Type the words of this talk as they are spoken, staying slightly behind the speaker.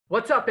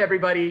What's up,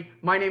 everybody?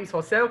 My name's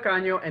Jose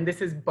Ocano, and this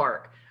is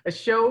Bark, a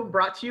show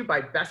brought to you by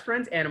Best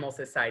Friends Animal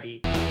Society.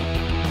 Bark!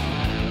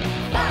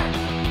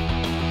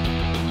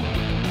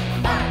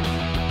 Bark!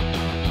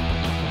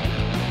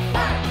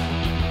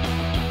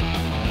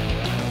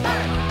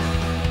 Bark!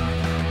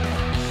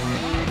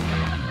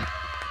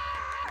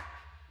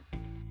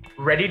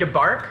 Ready to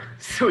bark?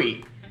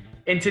 Sweet.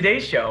 In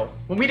today's show,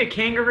 we'll meet a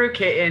kangaroo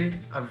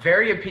kitten, a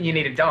very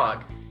opinionated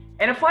dog,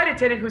 and a flight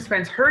attendant who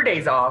spends her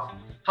days off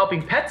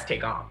helping pets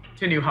take off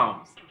to new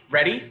homes.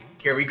 Ready?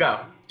 Here we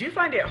go. Do you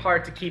find it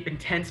hard to keep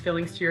intense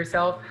feelings to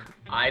yourself?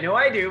 I know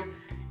I do.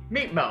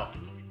 Meet Mo.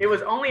 It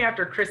was only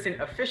after Kristen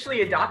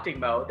officially adopting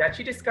Mo that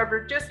she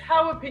discovered just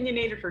how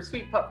opinionated her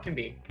sweet pup can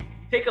be.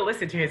 Take a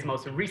listen to his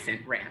most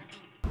recent rant.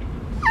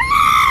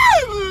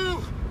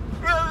 Oh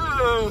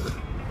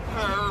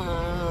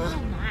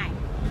my.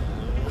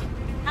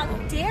 How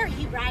dare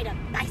you ride a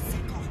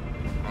bicycle?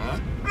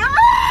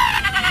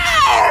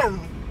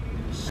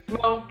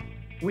 Mo,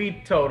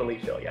 we totally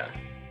feel ya.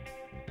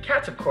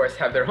 Cats, of course,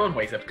 have their own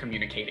ways of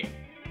communicating.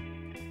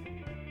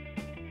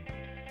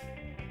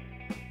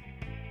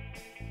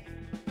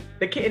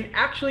 The kitten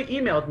actually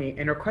emailed me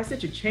and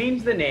requested to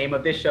change the name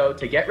of this show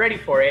to get ready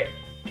for it,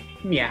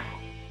 Meow.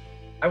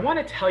 I want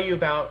to tell you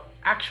about,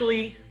 I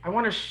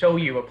want to show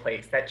you a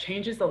place that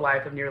changes the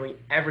life of nearly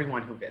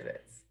everyone who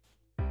visits.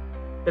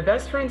 The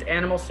Best Friends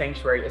Animal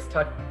Sanctuary is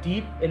tucked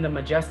deep in the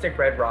majestic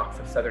red rocks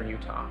of southern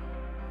Utah.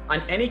 On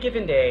any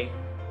given day,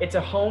 it's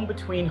a home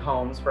between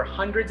homes for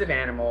hundreds of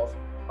animals,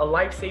 a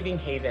life-saving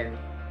haven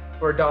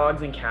for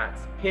dogs and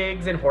cats,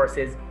 pigs and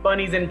horses,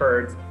 bunnies and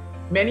birds,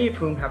 many of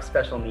whom have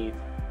special needs.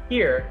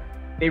 Here,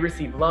 they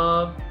receive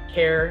love,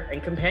 care,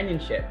 and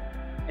companionship,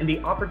 and the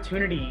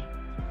opportunity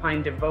to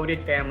find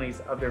devoted families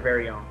of their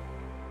very own.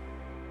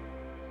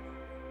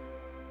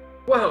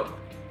 Whoa!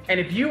 And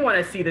if you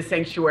want to see the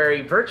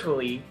sanctuary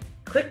virtually,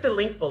 click the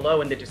link below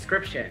in the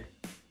description.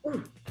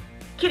 Ooh,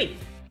 kitty!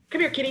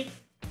 Come here, kitty!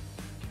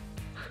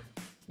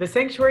 The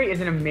sanctuary is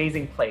an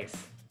amazing place.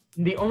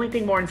 The only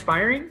thing more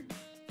inspiring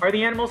are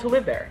the animals who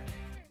live there.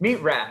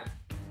 Meet Rad.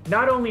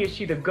 Not only is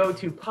she the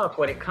go-to pup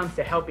when it comes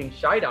to helping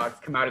shy dogs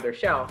come out of their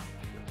shell,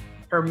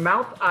 her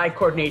mouth-eye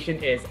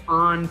coordination is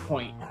on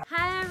point.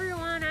 Hi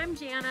everyone, I'm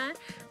Jana.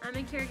 I'm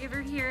a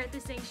caregiver here at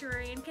the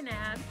sanctuary in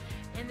Kanab,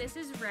 and this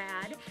is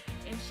Rad,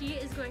 and she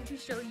is going to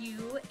show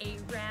you a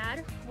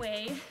rad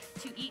way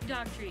to eat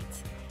dog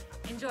treats.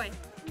 Enjoy.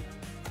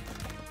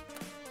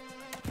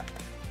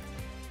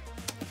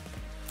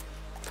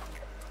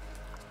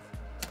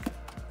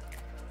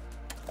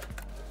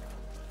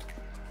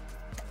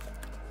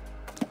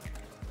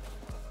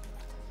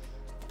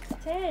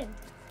 Ten.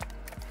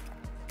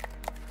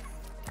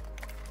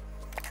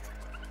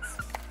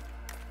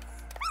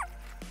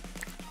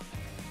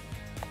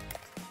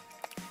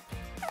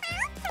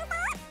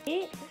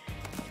 Eight,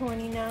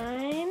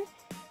 29,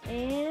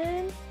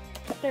 and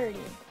 30.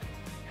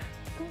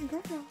 Good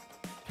girl.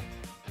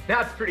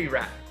 That's pretty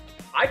rad.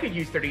 I could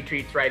use 30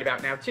 treats right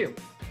about now too.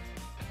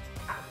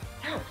 Ow,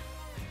 ow.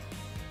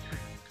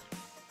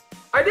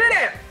 I did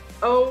it!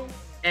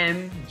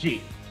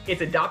 OMG.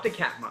 It's Adopt a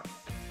Cat Month.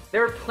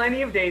 There are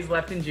plenty of days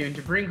left in June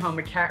to bring home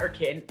a cat or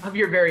kitten of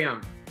your very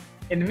own.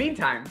 In the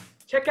meantime,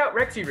 check out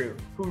Rexy-Roo,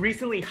 who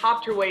recently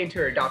hopped her way into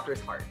her adopter's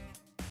heart.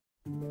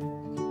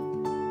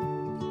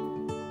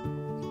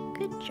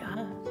 Good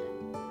job.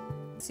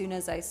 As soon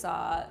as I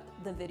saw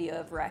the video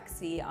of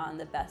Rexy on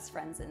the Best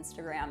Friends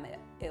Instagram,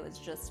 it was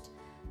just,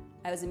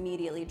 I was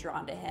immediately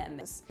drawn to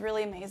him. It's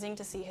really amazing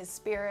to see his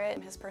spirit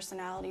and his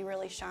personality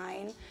really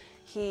shine.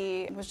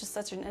 He was just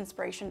such an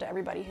inspiration to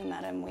everybody who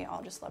met him. We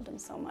all just loved him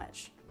so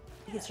much.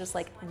 He's just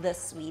like the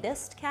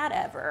sweetest cat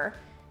ever,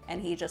 and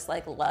he just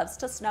like loves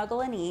to snuggle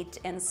and eat,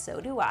 and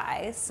so do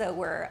I, so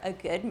we're a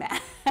good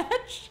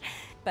match.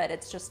 But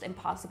it's just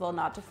impossible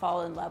not to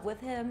fall in love with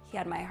him. He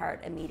had my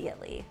heart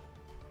immediately.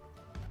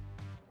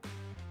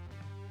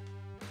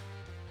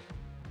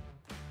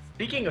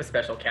 Speaking of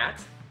special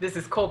cats, this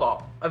is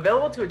Cobalt,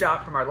 available to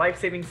adopt from our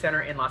Lifesaving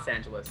Center in Los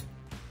Angeles.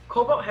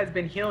 Cobalt has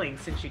been healing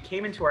since she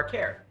came into our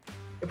care.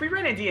 If we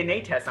ran a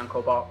DNA test on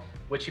Cobalt,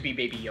 would she be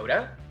Baby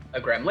Yoda, a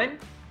gremlin,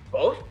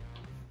 both?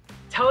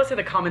 Tell us in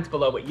the comments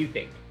below what you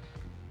think.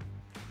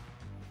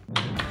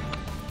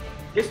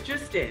 This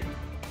just in.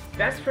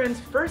 Best Friends'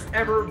 first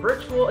ever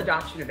virtual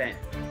adoption event.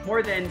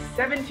 More than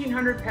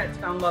 1,700 pets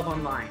found love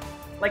online.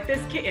 Like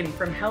this kitten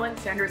from Helen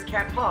Sanders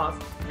Cat Paws.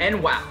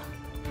 And wow,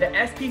 the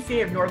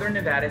SPCA of Northern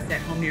Nevada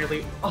sent home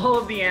nearly all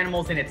of the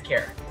animals in its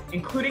care,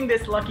 including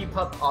this lucky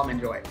pup, Almond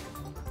Joy.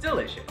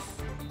 Delicious.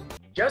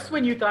 Just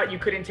when you thought you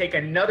couldn't take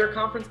another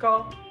conference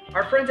call,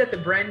 our friends at the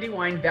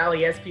Brandywine Valley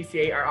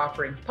SPCA are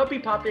offering puppy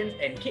pop-ins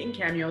and kitten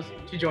cameos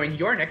to join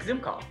your next Zoom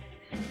call.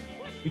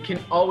 We can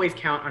always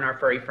count on our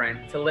furry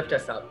friends to lift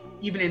us up,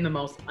 even in the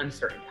most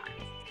uncertain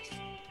times.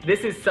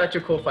 This is such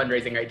a cool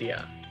fundraising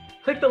idea.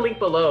 Click the link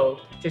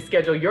below to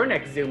schedule your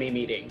next Zoom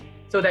meeting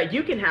so that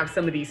you can have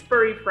some of these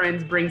furry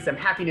friends bring some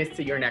happiness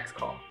to your next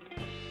call.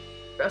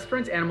 Best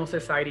Friends Animal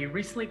Society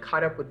recently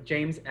caught up with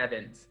James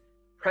Evans,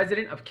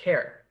 president of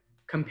CARE,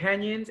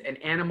 Companions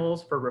and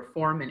Animals for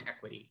Reform and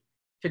Equity,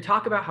 to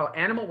talk about how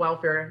animal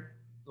welfare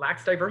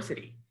lacks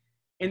diversity.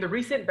 In the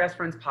recent Best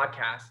Friends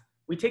podcast,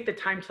 we take the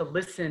time to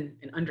listen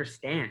and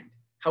understand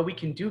how we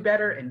can do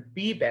better and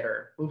be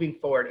better moving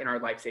forward in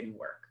our life-saving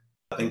work.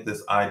 I think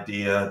this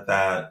idea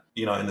that,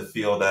 in the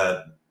field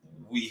that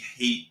we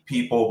hate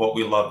people, but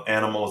we love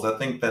animals, I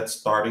think that's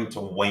starting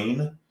to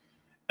wane.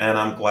 And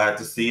I'm glad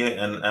to see it.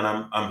 And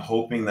I'm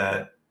hoping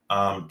that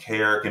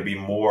care can be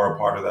more a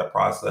part of that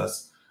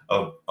process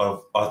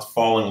of us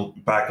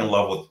falling back in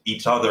love with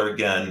each other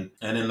again.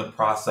 And in the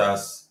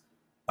process,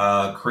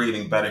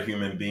 creating better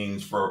human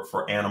beings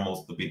for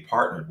animals to be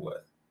partnered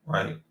with,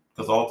 right?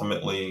 Because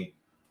ultimately,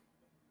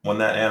 when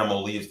that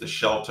animal leaves the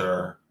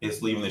shelter,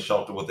 it's leaving the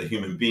shelter with a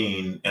human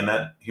being, and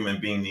that human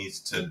being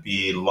needs to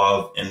be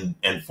loved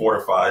and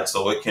fortified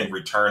so it can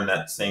return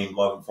that same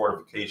love and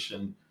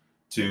fortification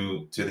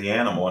to the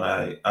animal.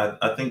 And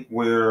I think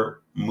we're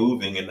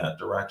moving in that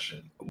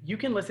direction. You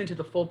can listen to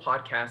the full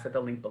podcast at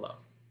the link below.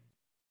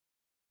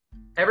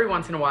 Every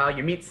once in a while,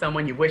 you meet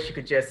someone you wish you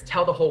could just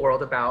tell the whole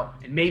world about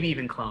and maybe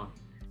even clone.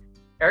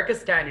 Erica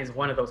Statton is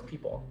one of those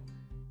people.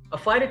 A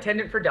flight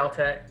attendant for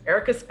Delta,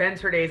 Erica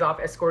spends her days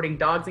off escorting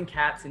dogs and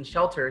cats in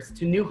shelters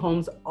to new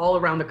homes all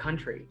around the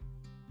country.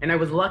 And I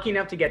was lucky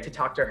enough to get to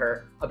talk to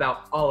her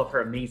about all of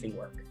her amazing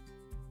work.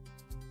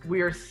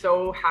 We are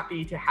so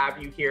happy to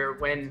have you here.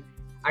 When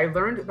I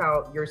learned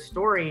about your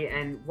story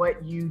and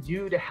what you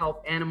do to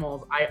help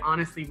animals, I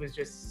honestly was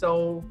just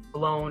so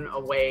blown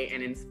away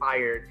and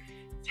inspired.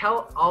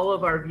 Tell all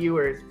of our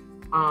viewers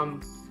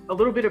a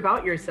little bit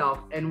about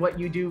yourself and what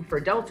you do for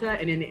Delta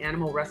and in the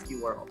animal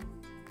rescue world.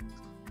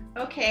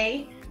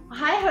 Okay. Well,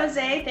 hi,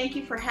 Jose. Thank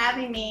you for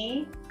having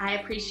me. I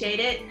appreciate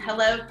it.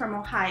 Hello from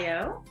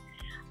Ohio.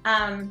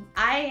 I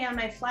am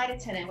a flight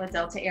attendant with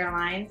Delta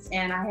Airlines,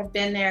 and I have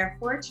been there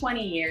for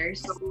 20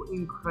 years. So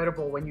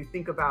incredible when you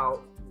think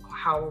about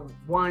how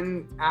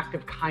one act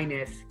of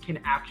kindness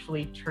can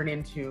actually turn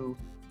into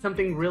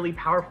something really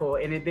powerful.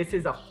 And this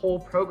is a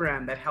whole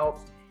program that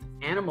helps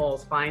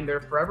animals find their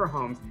forever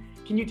homes.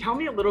 Can you tell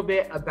me a little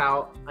bit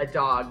about a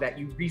dog that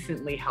you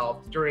recently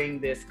helped during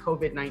this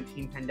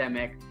COVID-19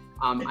 pandemic?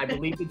 I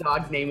believe the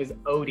dog's name is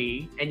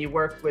Odie, and you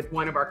worked with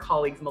one of our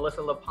colleagues,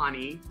 Melissa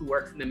Lapani, who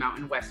works in the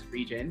Mountain West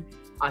region.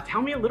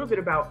 Tell me a little bit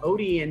about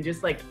Odie and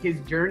just like his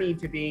journey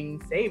to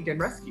being saved and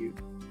rescued.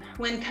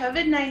 When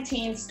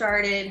COVID-19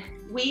 started,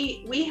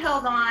 we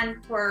held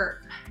on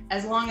for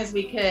as long as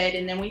we could,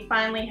 and then we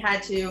finally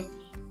had to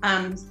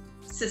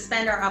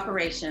suspend our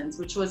operations,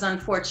 which was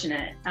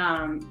unfortunate.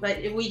 But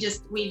we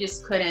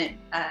just couldn't,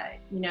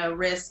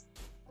 risk,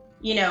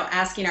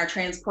 asking our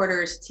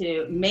transporters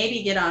to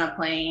maybe get on a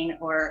plane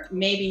or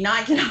maybe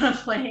not get on a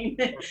plane,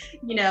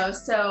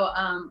 So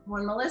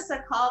when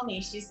Melissa called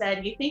me, she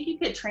said, "You think you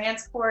could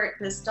transport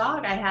this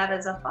dog I have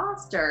as a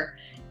foster?"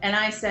 And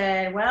I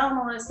said, "Well,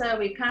 Melissa,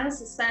 we've kind of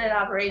suspended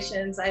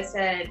operations." I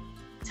said,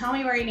 "Tell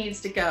me where he needs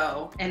to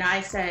go." And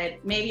I said,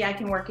 "Maybe I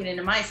can work it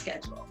into my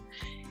schedule."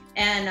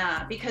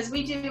 And because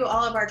we do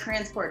all of our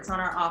transports on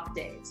our off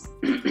days.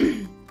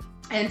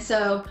 And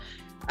so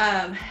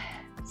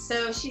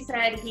she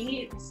said,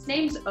 his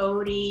name's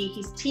Odie,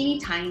 he's teeny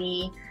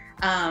tiny,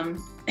 and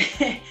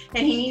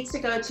he needs to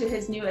go to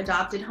his new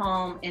adopted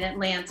home in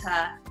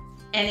Atlanta,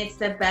 and it's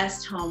the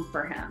best home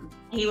for him.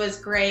 He was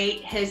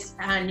great. His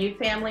new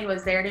family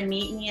was there to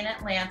meet me in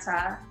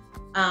Atlanta.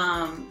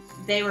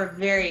 They were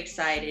very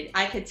excited.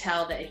 I could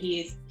tell that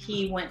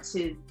he went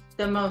to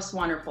the most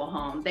wonderful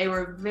home. They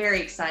were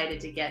very excited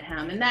to get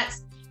him. And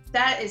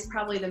that is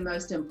probably the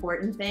most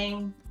important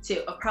thing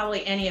to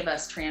probably any of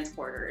us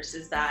transporters,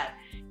 is that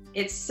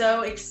it's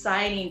so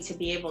exciting to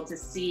be able to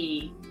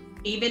see,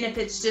 even if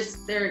it's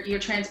just you're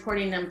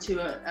transporting them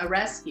to a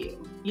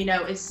rescue,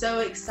 it's so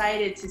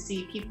excited to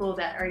see people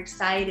that are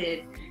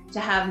excited to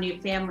have new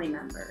family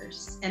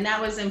members. And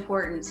that was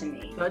important to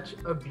me. Such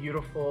a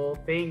beautiful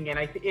thing. And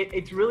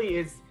it really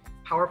is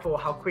powerful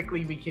how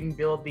quickly we can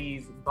build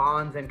these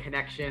bonds and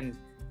connections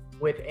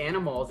with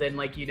animals. And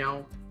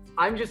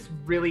I'm just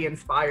really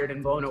inspired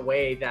and blown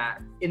away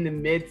that in the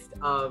midst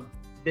of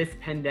this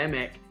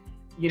pandemic,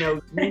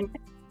 you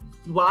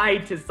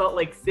lied to Salt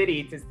Lake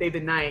City to stay the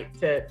night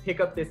to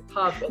pick up this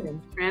pup and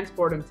then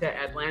transport him to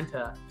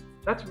Atlanta.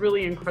 That's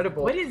really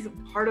incredible. What is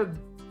part of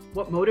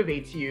what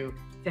motivates you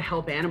to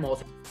help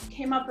animals?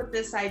 Came up with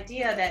this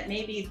idea that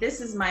maybe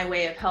this is my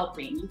way of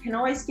helping. You can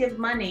always give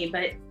money,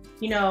 but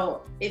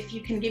if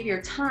you can give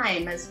your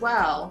time as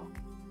well,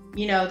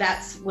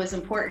 that was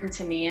important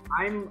to me.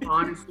 I'm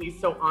honestly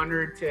so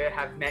honored to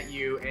have met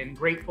you and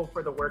grateful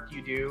for the work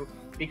you do,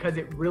 because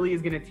it really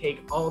is going to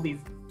take all these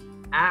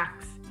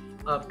acts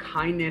of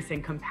kindness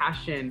and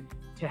compassion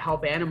to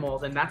help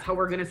animals. And that's how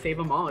we're going to save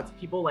them all. It's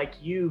people like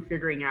you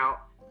figuring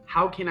out,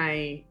 how can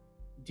I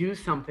do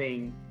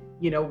something,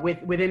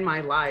 within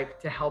my life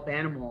to help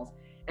animals,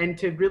 and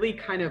to really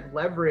kind of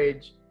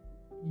leverage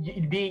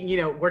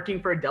being,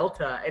 working for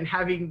Delta and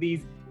having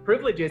these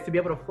privileges to be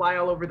able to fly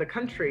all over the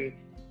country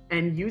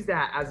and use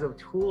that as a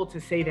tool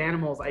to save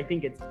animals. I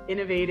think it's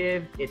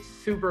innovative, it's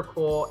super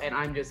cool, and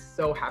I'm just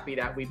so happy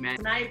that we met.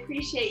 And I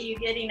appreciate you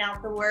getting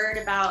out the word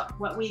about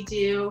what we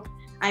do.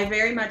 I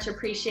very much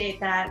appreciate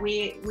that.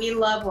 We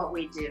love what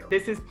we do.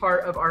 This is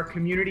part of our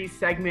community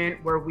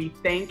segment where we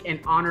thank and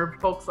honor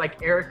folks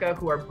like Erica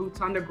who are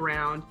boots on the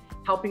ground,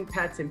 helping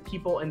pets and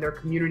people in their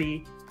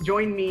community.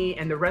 Join me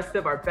and the rest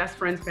of our Best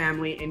Friends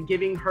family in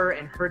giving her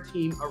and her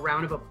team a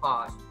round of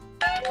applause.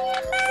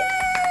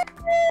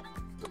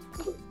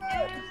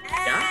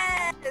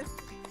 Yeah?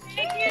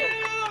 Thank you.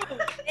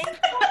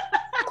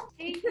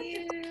 Thank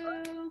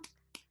you.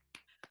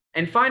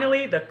 And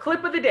finally, the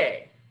clip of the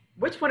day.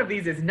 Which one of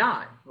these is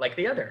not like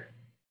the other?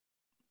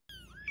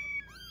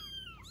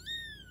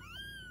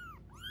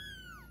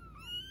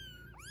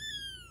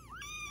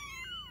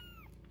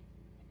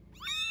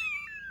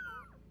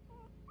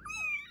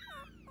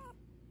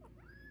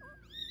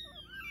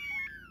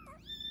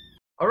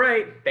 All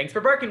right, thanks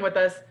for barking with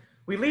us.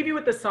 We leave you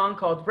with the song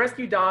called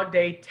Rescue Dog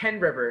Day 10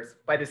 Rivers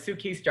by the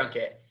Suitcase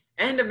Junket,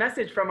 and a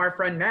message from our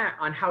friend Matt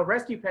on how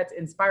rescue pets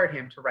inspired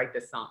him to write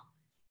this song.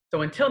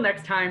 So until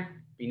next time,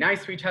 be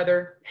nice to each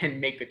other and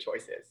make good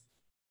choices.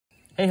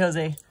 Hey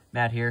Jose,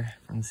 Matt here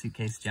from the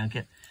Suitcase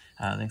Junket.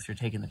 Thanks for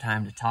taking the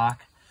time to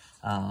talk.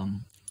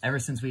 Ever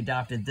since we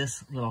adopted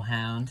this little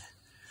hound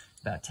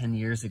about 10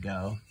 years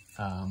ago,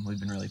 we've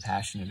been really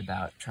passionate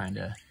about trying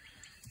to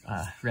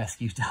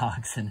rescue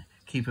dogs and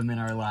keep them in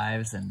our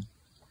lives. And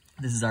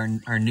this is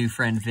our new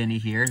friend Vinny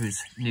here,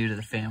 who's new to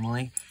the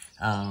family.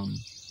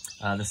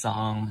 The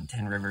song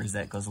 10 Rivers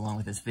that goes along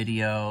with this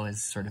video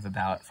is sort of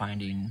about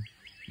finding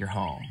your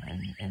home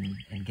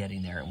and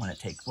getting there, what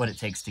it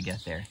takes to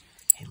get there.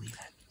 Hey, leave it,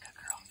 good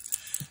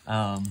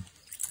girl.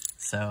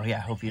 So yeah,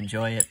 hope you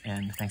enjoy it,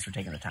 and thanks for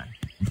taking the time.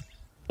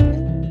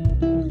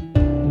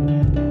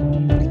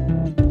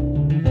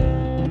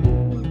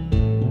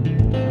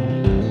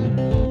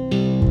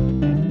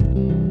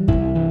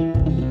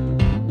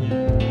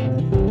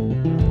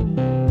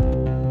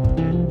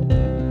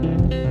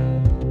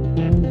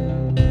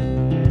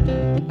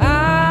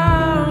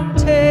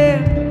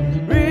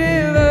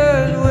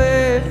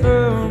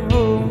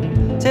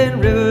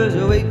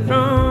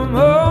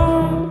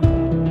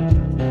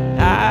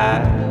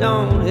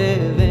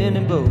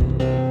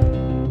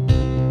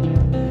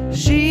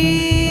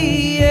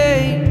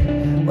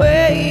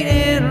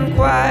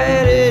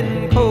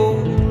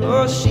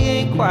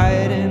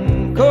 Quiet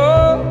and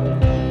cold.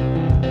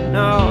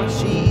 No,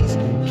 she's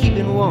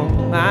keeping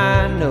warm,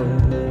 I know.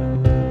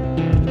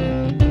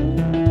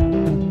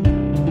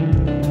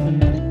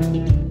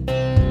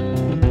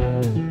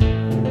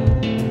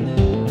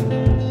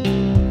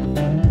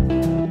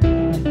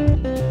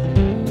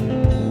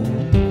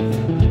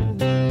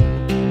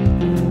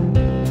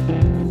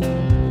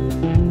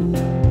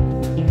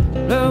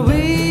 But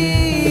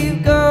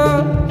we've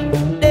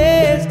got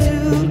days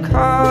to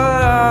call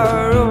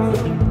our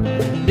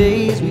own,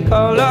 days we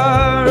call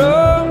our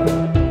own,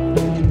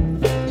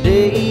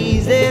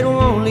 days that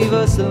won't leave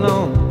us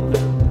alone.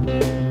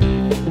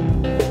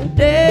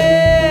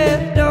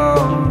 Death,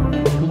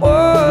 dawn,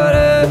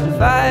 water,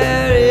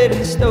 fire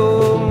and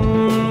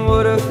stone,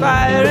 water,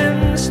 fire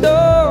and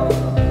stone,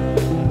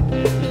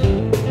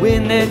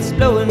 wind that's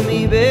blowing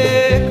me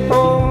back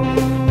home.